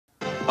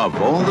Of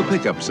all the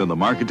pickups in the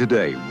market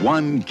today,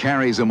 one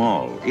carries them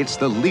all. It's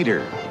the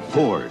leader,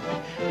 Ford.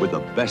 With the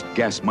best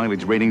gas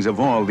mileage ratings of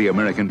all the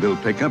American-built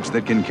pickups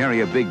that can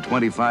carry a big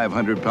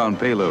 2,500-pound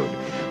payload.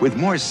 With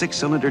more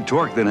six-cylinder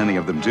torque than any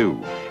of them,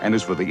 too. And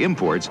as for the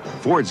imports,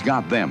 Ford's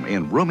got them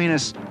in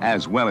roominess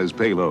as well as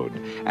payload.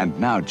 And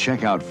now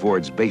check out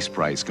Ford's base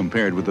price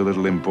compared with the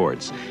little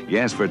imports.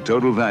 Yes, for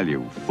total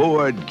value,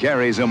 Ford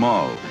carries them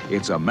all.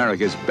 It's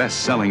America's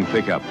best-selling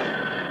pickup.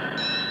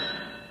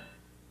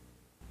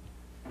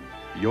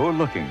 You're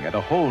looking at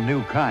a whole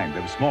new kind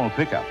of small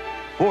pickup.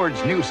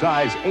 Ford's new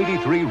size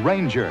 83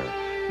 Ranger.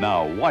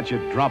 Now watch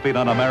it drop in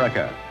on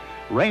America.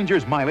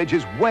 Ranger's mileage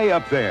is way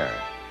up there.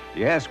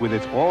 Yes, with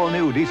its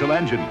all-new diesel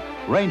engine,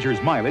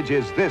 Ranger's mileage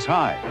is this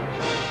high.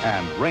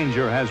 And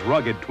Ranger has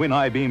rugged twin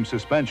I-beam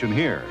suspension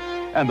here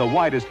and the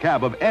widest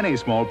cab of any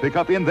small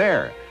pickup in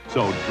there.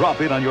 So drop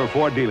in on your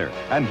Ford dealer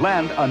and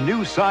land a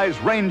new size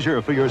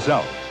Ranger for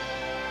yourself.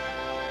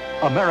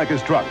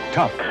 America's truck,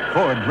 tough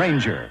Ford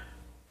Ranger.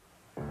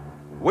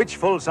 Which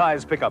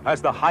full-size pickup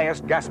has the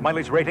highest gas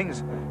mileage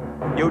ratings?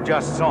 You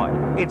just saw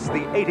it. It's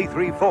the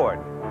 83 Ford.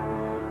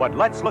 But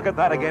let's look at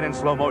that again in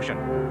slow motion.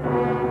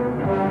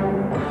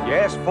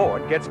 Yes,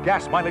 Ford gets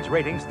gas mileage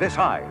ratings this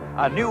high,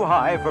 a new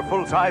high for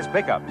full-size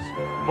pickups.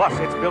 Plus,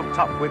 it's built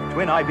tough with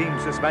twin I-beam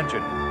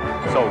suspension.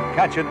 So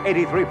catch an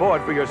 83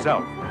 Ford for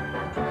yourself.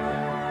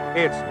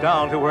 It's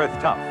down-to-earth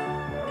tough.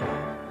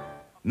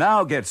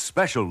 Now get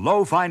special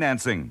low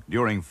financing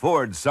during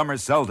Ford's summer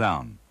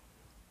sell-down.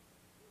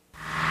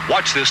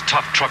 Watch this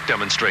tough truck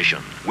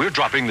demonstration. We're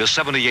dropping the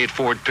 78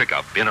 Ford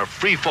pickup in a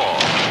free fall.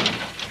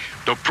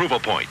 To prove a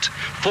point,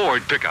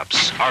 Ford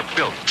pickups are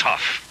built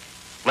tough.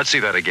 Let's see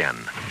that again.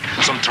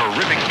 Some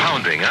terrific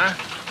pounding, huh?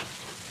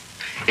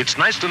 It's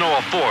nice to know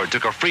a Ford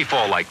took a free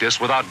fall like this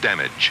without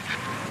damage.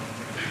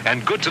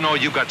 And good to know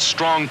you've got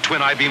strong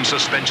twin I-beam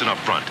suspension up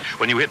front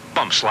when you hit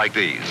bumps like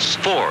these.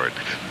 Ford,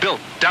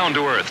 built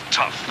down-to-earth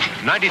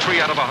tough.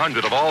 93 out of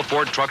 100 of all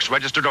Ford trucks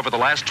registered over the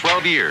last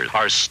 12 years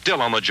are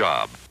still on the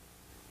job.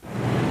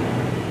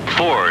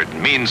 Ford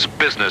means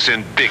business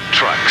in big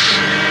trucks.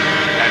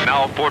 And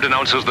now Ford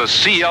announces the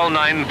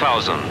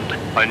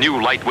CL9000, a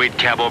new lightweight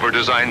cabover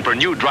designed for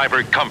new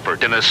driver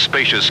comfort in a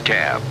spacious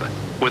cab.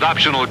 With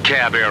optional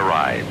cab air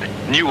ride,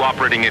 new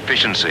operating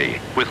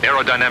efficiency, with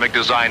aerodynamic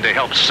design to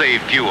help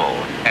save fuel,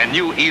 and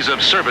new ease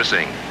of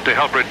servicing to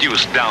help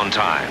reduce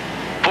downtime.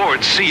 Ford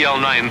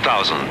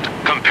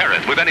CL9000. Compare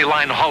it with any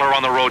line hauler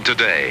on the road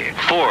today.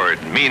 Ford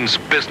means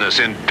business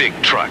in big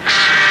trucks.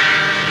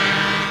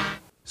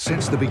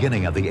 Since the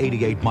beginning of the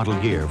 '88 model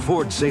year,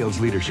 Ford's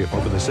sales leadership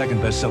over the second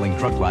best-selling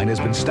truck line has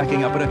been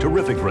stacking up at a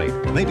terrific rate.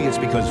 Maybe it's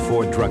because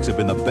Ford trucks have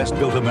been the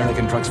best-built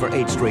American trucks for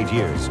 8 straight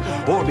years,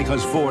 or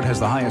because Ford has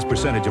the highest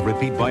percentage of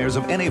repeat buyers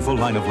of any full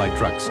line of light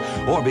trucks,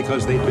 or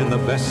because they've been the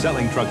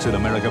best-selling trucks in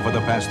America for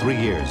the past 3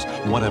 years.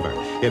 Whatever.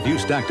 If you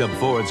stacked up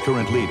Ford's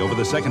current lead over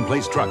the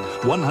second-place truck,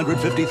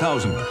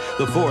 150,000,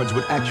 the Fords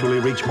would actually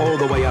reach all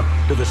the way up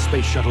to the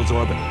Space Shuttle's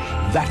orbit.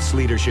 That's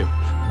leadership.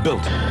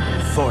 Built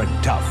Ford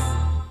tough.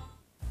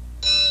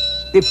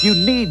 If you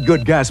need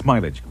good gas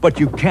mileage, but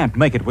you can't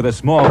make it with a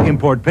small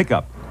import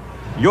pickup,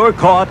 you're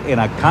caught in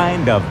a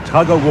kind of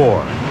tug-of-war.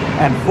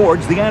 And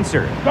Ford's the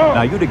answer.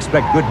 Now, you'd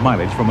expect good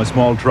mileage from a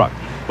small truck,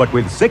 but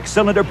with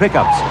 6-cylinder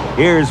pickups,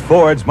 here's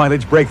Ford's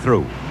mileage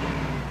breakthrough.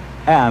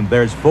 And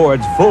there's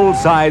Ford's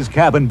full-size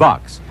cabin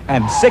box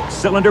and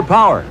 6-cylinder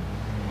power.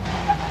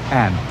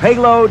 And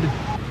payload,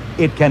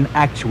 it can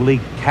actually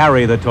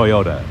carry the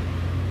Toyota.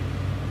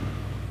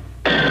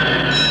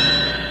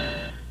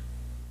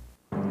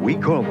 We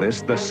call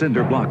this the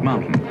Cinder Block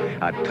Mountain,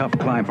 a tough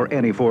climb for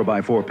any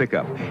 4x4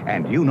 pickup.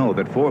 And you know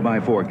that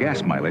 4x4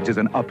 gas mileage is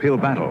an uphill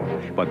battle.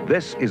 But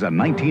this is a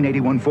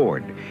 1981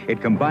 Ford. It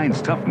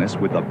combines toughness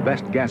with the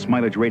best gas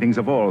mileage ratings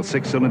of all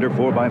 6-cylinder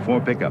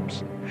 4x4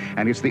 pickups.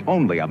 And it's the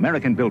only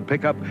American-built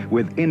pickup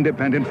with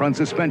independent front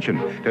suspension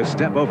to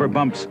step over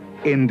bumps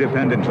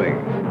independently.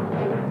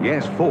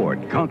 Yes,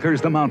 Ford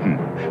conquers the mountain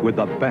with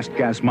the best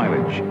gas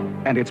mileage.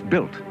 And it's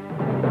built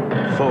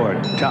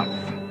Ford tough.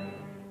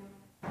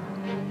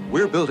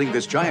 We're building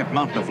this giant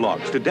mountain of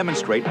logs to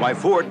demonstrate why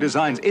Ford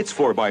designs its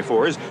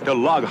 4x4s to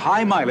log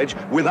high mileage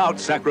without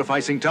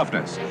sacrificing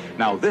toughness.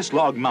 Now, this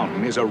log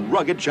mountain is a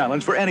rugged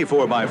challenge for any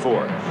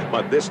 4x4,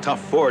 but this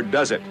tough Ford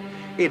does it.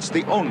 It's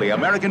the only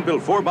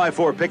American-built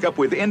 4x4 pickup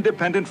with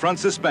independent front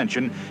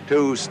suspension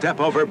to step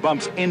over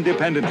bumps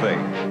independently.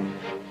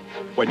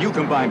 When you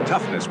combine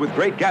toughness with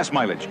great gas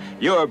mileage,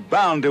 you're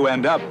bound to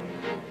end up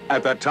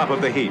at the top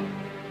of the heap.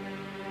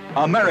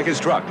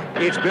 America's truck,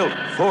 it's built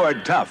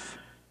Ford tough.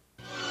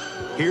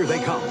 Here they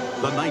come,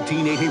 the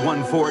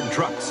 1981 Ford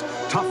trucks.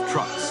 Tough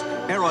trucks,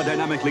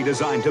 aerodynamically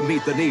designed to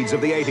meet the needs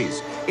of the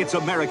 80s. It's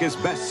America's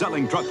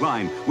best-selling truck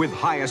line with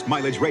highest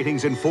mileage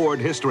ratings in Ford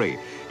history.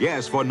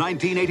 Yes, for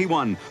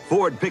 1981,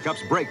 Ford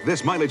pickups break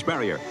this mileage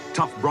barrier.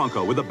 Tough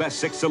Bronco with the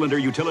best 6-cylinder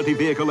utility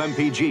vehicle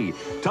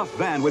MPG. Tough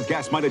van with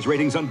gas mileage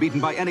ratings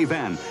unbeaten by any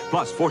van.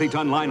 Plus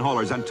 40-ton line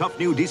haulers and tough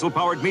new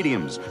diesel-powered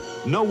mediums.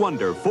 No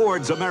wonder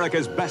Ford's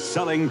America's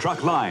best-selling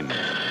truck line.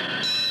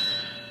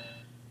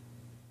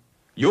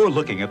 You're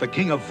looking at the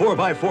king of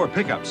 4x4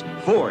 pickups,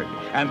 Ford.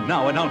 And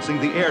now announcing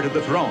the heir to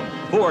the throne,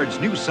 Ford's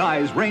new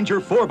size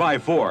Ranger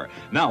 4x4.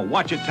 Now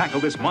watch it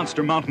tackle this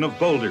monster mountain of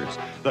boulders.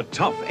 The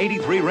tough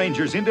 83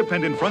 Ranger's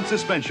independent front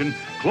suspension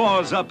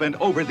claws up and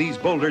over these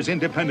boulders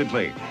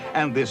independently.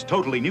 And this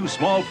totally new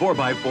small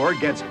 4x4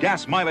 gets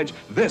gas mileage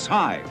this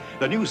high.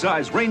 The new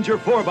size Ranger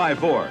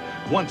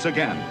 4x4. Once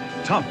again,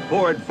 tough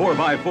Ford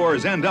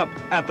 4x4s end up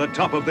at the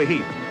top of the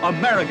heap.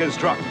 America's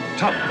truck,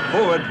 tough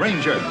Ford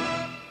Ranger.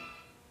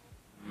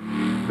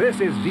 This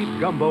is deep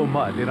gumbo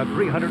mud in a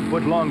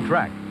 300-foot-long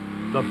track.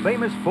 The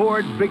famous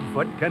Ford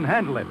Bigfoot can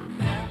handle it.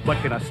 But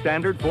can a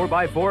standard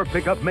 4x4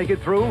 pickup make it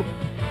through?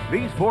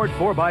 These Ford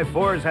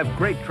 4x4s have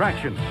great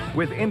traction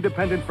with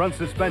independent front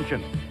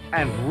suspension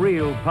and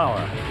real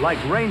power,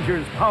 like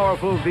Ranger's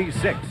powerful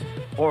V6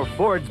 or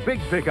Ford's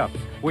big pickups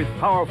with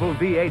powerful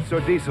V8s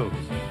or diesels.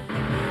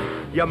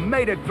 You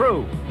made it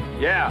through.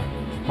 Yeah,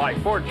 my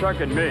Ford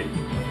truck and me.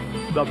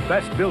 The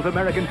best-built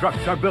American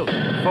trucks are built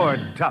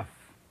Ford Tough.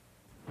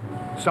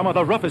 Some of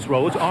the roughest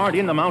roads aren't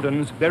in the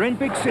mountains, they're in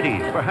big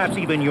cities, perhaps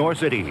even your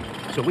city.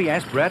 So we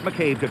asked Brad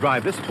McCabe to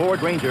drive this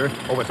Ford Ranger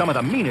over some of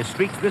the meanest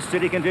streets this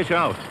city can dish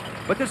out.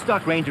 But this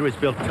stock Ranger is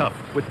built tough,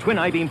 with twin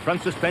I-beam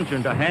front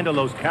suspension to handle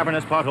those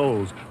cavernous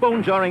potholes,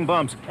 bone-jarring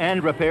bumps,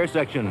 and repair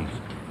sections.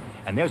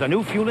 And there's a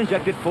new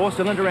fuel-injected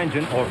 4-cylinder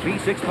engine, or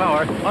V6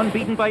 power,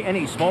 unbeaten by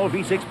any small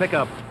V6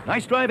 pickup.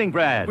 Nice driving,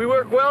 Brad. We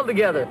work well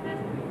together.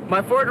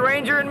 My Ford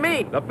Ranger and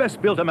me. The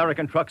best-built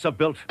American trucks are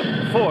built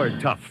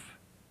Ford Tough.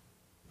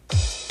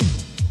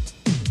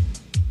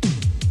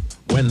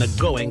 When the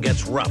going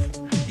gets rough,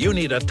 you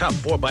need a tough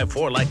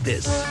 4x4 like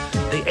this.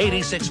 The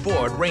 86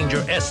 Ford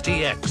Ranger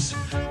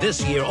STX.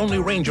 This year, only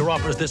Ranger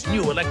offers this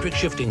new electric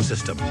shifting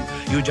system.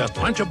 You just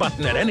punch a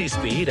button at any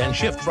speed and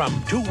shift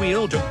from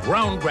two-wheel to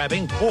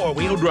ground-grabbing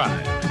 4-wheel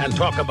drive. And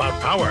talk about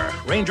power.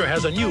 Ranger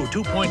has a new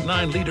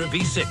 2.9-liter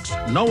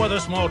V6. No other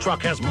small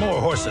truck has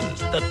more horses.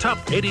 The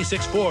tough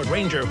 86 Ford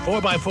Ranger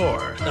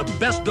 4x4. The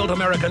best-built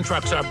American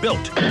trucks are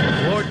built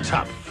Ford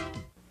Tough.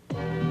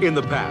 In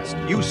the past,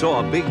 you saw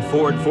a big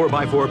Ford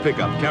 4x4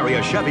 pickup carry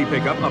a Chevy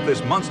pickup up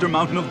this monster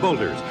mountain of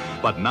boulders.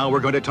 But now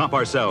we're going to top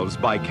ourselves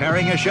by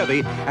carrying a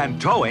Chevy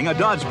and towing a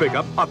Dodge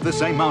pickup up the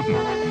same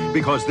mountain.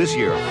 Because this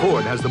year,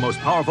 Ford has the most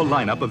powerful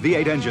lineup of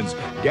V8 engines,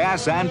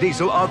 gas and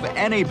diesel, of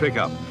any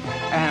pickup.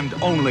 And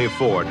only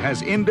Ford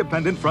has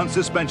independent front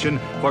suspension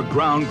for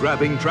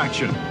ground-grabbing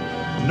traction.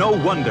 No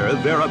wonder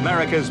they're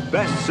America's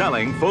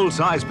best-selling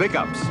full-size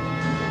pickups.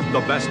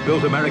 The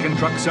best-built American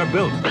trucks are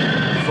built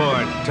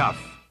Ford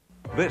Tough.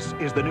 This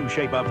is the new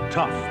shape of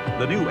Tough,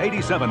 the new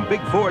 87 big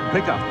Ford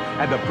pickup.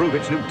 And to prove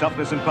its new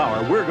toughness and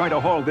power, we're going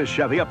to haul this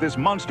Chevy up this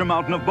monster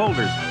mountain of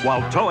boulders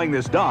while towing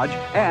this Dodge,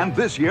 and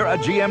this year a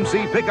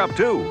GMC pickup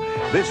too.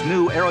 This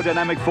new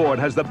aerodynamic Ford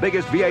has the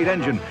biggest V8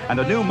 engine and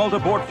a new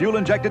multi-port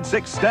fuel-injected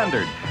 6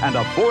 standard and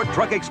a Ford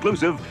truck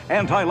exclusive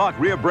anti-lock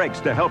rear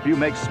brakes to help you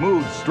make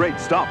smooth, straight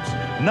stops.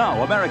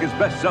 Now America's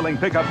best-selling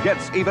pickup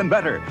gets even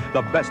better.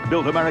 The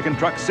best-built American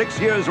truck 6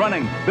 years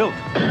running, built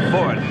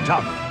Ford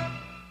Tough.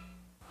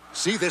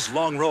 See this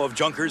long row of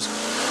junkers?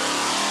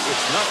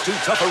 It's not too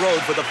tough a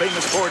road for the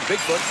famous Ford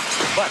Bigfoot,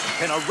 but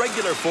can a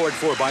regular Ford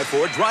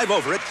 4x4 drive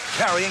over it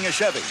carrying a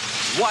Chevy?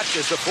 Watch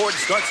as the Ford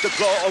starts to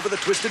claw over the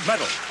twisted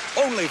metal.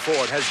 Only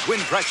Ford has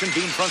twin traction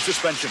beam front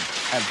suspension,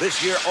 and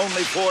this year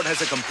only Ford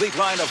has a complete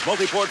line of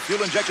multi-port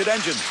fuel-injected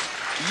engines.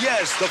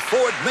 Yes, the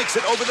Ford makes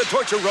it over the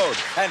torture road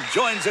and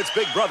joins its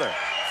big brother.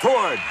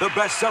 Ford, the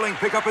best-selling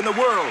pickup in the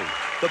world.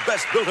 The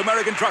best-built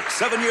American truck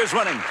 7 years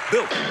running,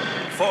 built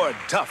Ford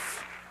Tough.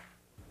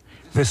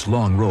 This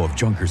long row of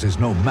junkers is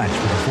no match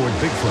for the Ford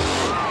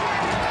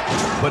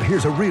Bigfoot. But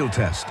here's a real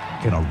test.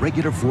 Can a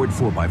regular Ford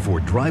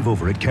 4x4 drive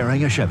over it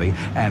carrying a Chevy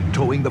and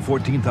towing the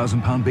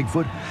 14,000-pound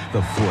Bigfoot?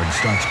 The Ford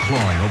starts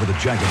clawing over the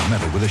jagged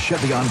metal with a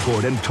Chevy on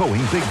board and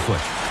towing Bigfoot.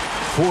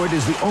 Ford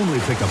is the only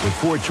pickup with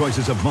 4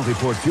 choices of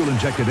multi-port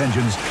fuel-injected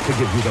engines to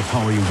give you the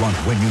power you want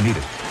when you need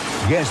it.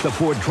 Yes, the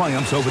Ford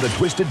triumphs over the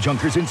twisted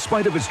junkers in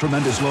spite of its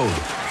tremendous load.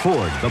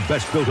 Ford, the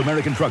best-built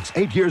American trucks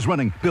 8 years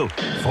running, built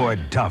Ford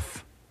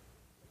Tough.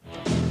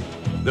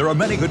 There are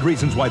many good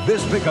reasons why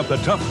this pickup, the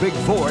Tough Big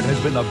Ford,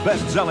 has been the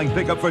best-selling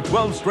pickup for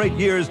 12 straight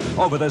years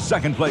over the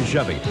second-place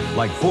Chevy.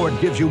 Like Ford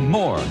gives you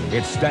more.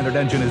 Its standard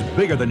engine is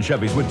bigger than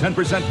Chevy's with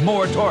 10%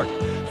 more torque.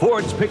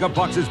 Ford's pickup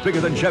box is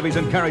bigger than Chevy's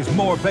and carries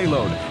more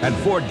payload. And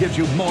Ford gives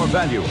you more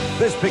value.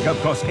 This pickup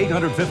costs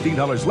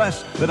 $815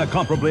 less than a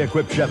comparably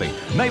equipped Chevy.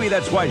 Maybe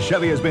that's why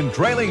Chevy has been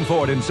trailing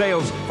Ford in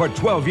sales for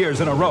 12 years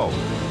in a row.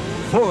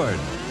 Ford,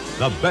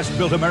 the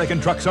best-built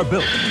American trucks are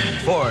built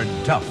Ford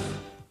Tough.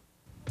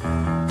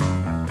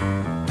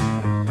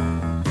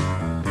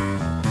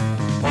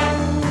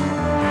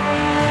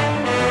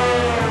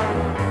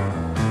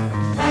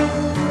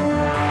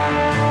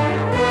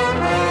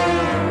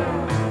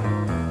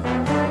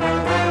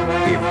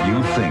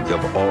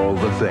 Of all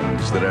the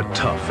things that are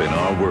tough in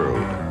our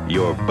world,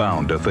 you're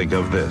bound to think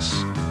of this.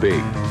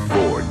 Big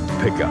Ford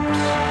pickups.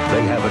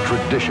 They have a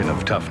tradition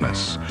of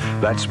toughness.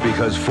 That's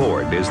because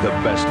Ford is the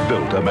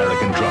best-built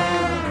American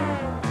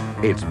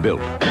truck. It's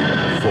built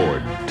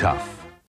Ford Tough.